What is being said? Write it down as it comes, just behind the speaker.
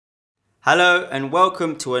Hello and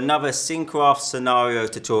welcome to another CinCraft scenario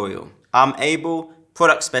tutorial. I'm Abel,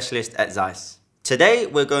 product specialist at ZEISS. Today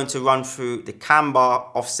we're going to run through the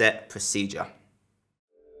CamBar offset procedure.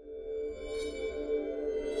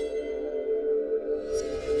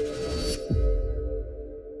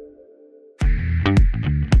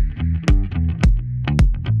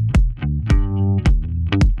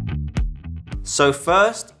 So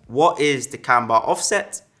first, what is the CamBar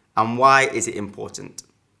offset and why is it important?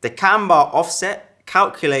 The CamBar offset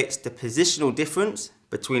calculates the positional difference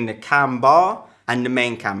between the CamBar and the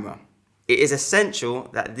main camera. It is essential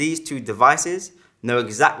that these two devices know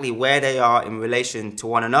exactly where they are in relation to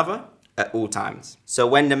one another at all times. So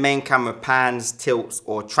when the main camera pans, tilts,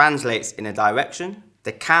 or translates in a direction,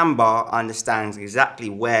 the CamBar understands exactly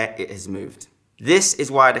where it has moved. This is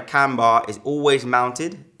why the CamBar is always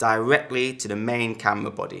mounted directly to the main camera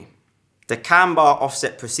body. The CamBar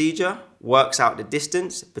offset procedure works out the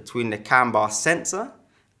distance between the CamBar sensor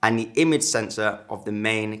and the image sensor of the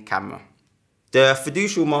main camera. The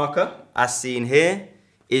fiducial marker, as seen here,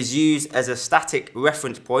 is used as a static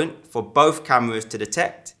reference point for both cameras to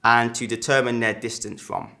detect and to determine their distance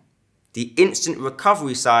from. The instant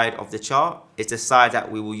recovery side of the chart is the side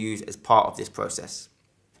that we will use as part of this process.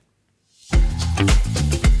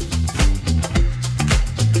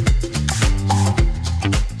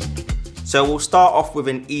 So we'll start off with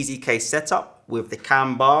an easy case setup with the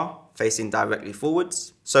CamBar facing directly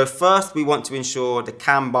forwards. So first we want to ensure the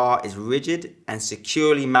CamBar is rigid and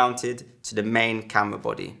securely mounted to the main camera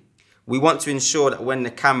body. We want to ensure that when the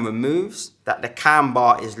camera moves, that the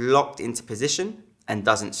CamBar is locked into position and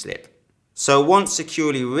doesn't slip. So once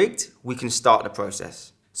securely rigged, we can start the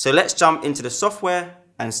process. So let's jump into the software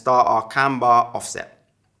and start our CamBar offset.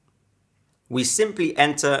 We simply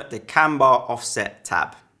enter the CamBar offset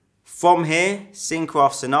tab. From here,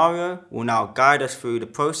 CinCraft Scenario will now guide us through the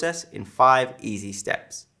process in 5 easy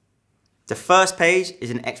steps. The first page is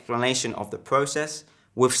an explanation of the process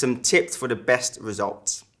with some tips for the best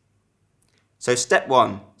results. So step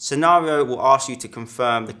 1, Scenario will ask you to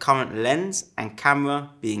confirm the current lens and camera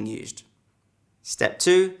being used. Step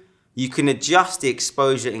 2, you can adjust the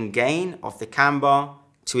exposure and gain of the CamBar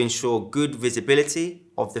to ensure good visibility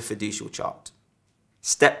of the fiducial chart.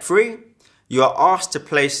 Step 3, you are asked to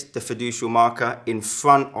place the fiducial marker in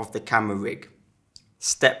front of the camera rig.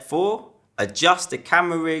 Step 4, adjust the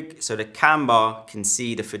camera rig so the CamBar can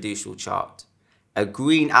see the fiducial chart. A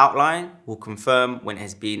green outline will confirm when it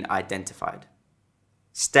has been identified.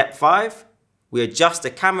 Step 5, we adjust the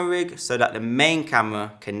camera rig so that the main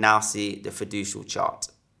camera can now see the fiducial chart.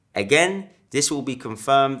 Again, this will be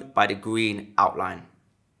confirmed by the green outline.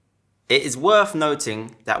 It is worth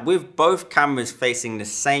noting that with both cameras facing the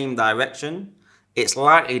same direction, it's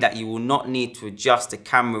likely that you will not need to adjust the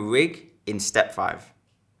camera rig in step 5.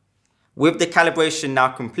 With the calibration now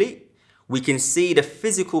complete, we can see the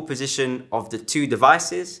physical position of the two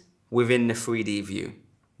devices within the 3D view.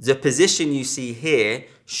 The position you see here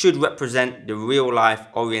should represent the real-life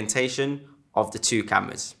orientation of the two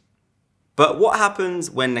cameras. But what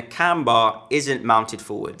happens when the CamBar isn't mounted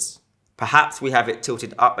forwards? Perhaps we have it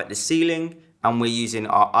tilted up at the ceiling and we're using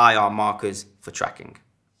our IR markers for tracking.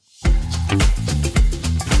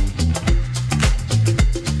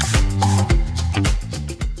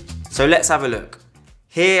 So let's have a look.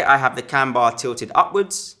 Here I have the CamBar tilted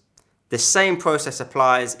upwards. The same process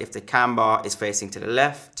applies if the CamBar is facing to the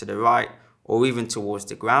left, to the right, or even towards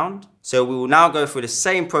the ground. So we will now go through the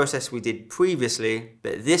same process we did previously,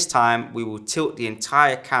 but this time we will tilt the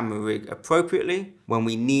entire camera rig appropriately when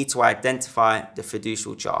we need to identify the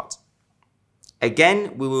fiducial chart.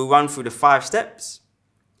 Again, we will run through the 5 steps.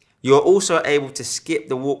 You are also able to skip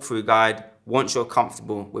the walkthrough guide once you're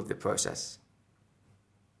comfortable with the process.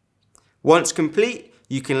 Once complete,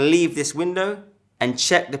 you can leave this window and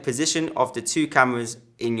check the position of the two cameras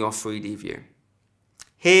in your 3D view.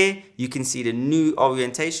 Here, you can see the new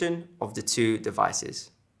orientation of the two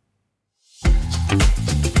devices.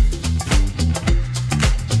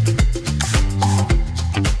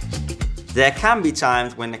 There can be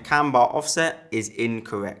times when the CamBar offset is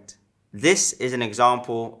incorrect. This is an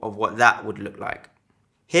example of what that would look like.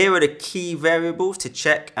 Here are the key variables to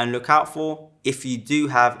check and look out for if you do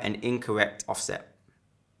have an incorrect offset.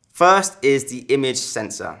 First is the image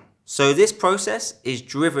sensor. So this process is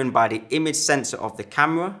driven by the image sensor of the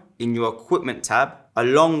camera in your equipment tab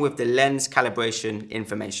along with the lens calibration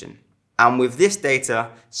information. And with this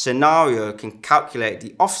data, Scenario can calculate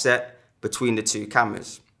the offset between the two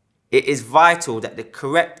cameras. It is vital that the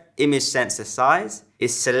correct image sensor size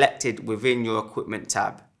is selected within your equipment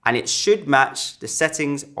tab and it should match the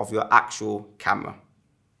settings of your actual camera.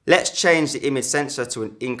 Let's change the image sensor to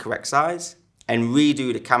an incorrect size and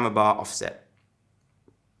redo the camera bar offset.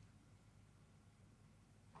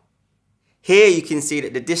 Here you can see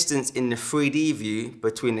that the distance in the 3D view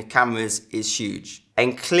between the cameras is huge,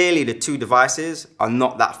 and clearly the two devices are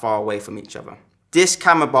not that far away from each other. This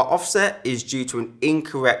camera bar offset is due to an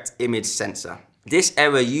incorrect image sensor. This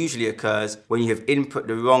error usually occurs when you have input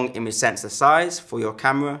the wrong image sensor size for your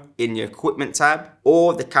camera in your equipment tab,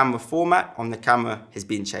 or the camera format on the camera has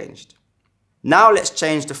been changed. Now let's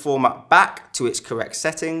change the format back to its correct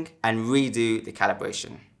setting and redo the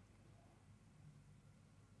calibration.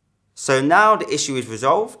 So now the issue is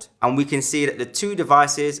resolved and we can see that the two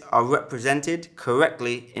devices are represented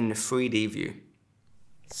correctly in the 3D view.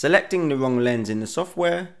 Selecting the wrong lens in the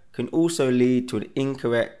software can also lead to an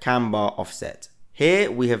incorrect CamBar offset.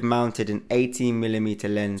 Here we have mounted an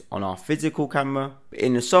 18mm lens on our physical camera, but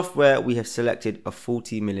in the software we have selected a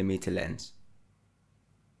 40mm lens.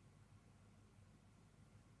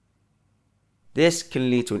 This can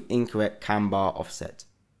lead to an incorrect CamBar offset.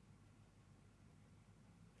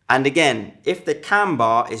 And again, if the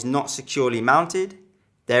CamBar is not securely mounted,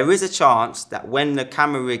 there is a chance that when the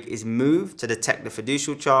camera rig is moved to detect the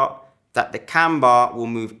fiducial chart, that the CamBar will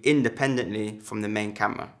move independently from the main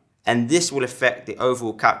camera. And this will affect the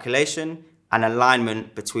overall calculation and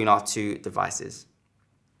alignment between our two devices.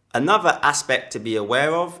 Another aspect to be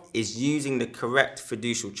aware of is using the correct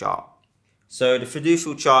fiducial chart. So the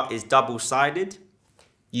fiducial chart is double-sided.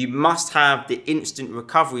 You must have the instant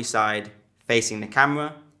recovery side facing the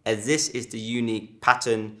camera, as this is the unique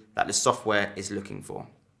pattern that the software is looking for.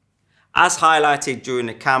 As highlighted during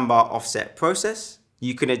the CamBar offset process,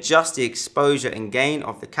 you can adjust the exposure and gain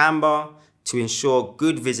of the CamBar to ensure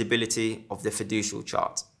good visibility of the fiducial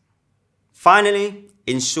chart. Finally,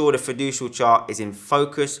 ensure the fiducial chart is in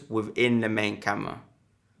focus within the main camera.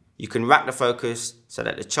 You can rack the focus so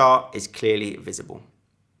that the chart is clearly visible.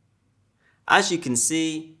 As you can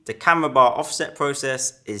see, the camera bar offset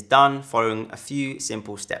process is done following a few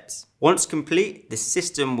simple steps. Once complete, the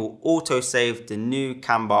system will auto-save the new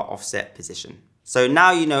CamBar offset position. So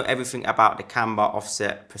now you know everything about the CamBar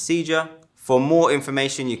offset procedure. For more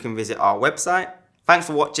information, you can visit our website. Thanks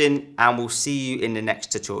for watching, and we'll see you in the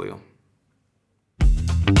next tutorial.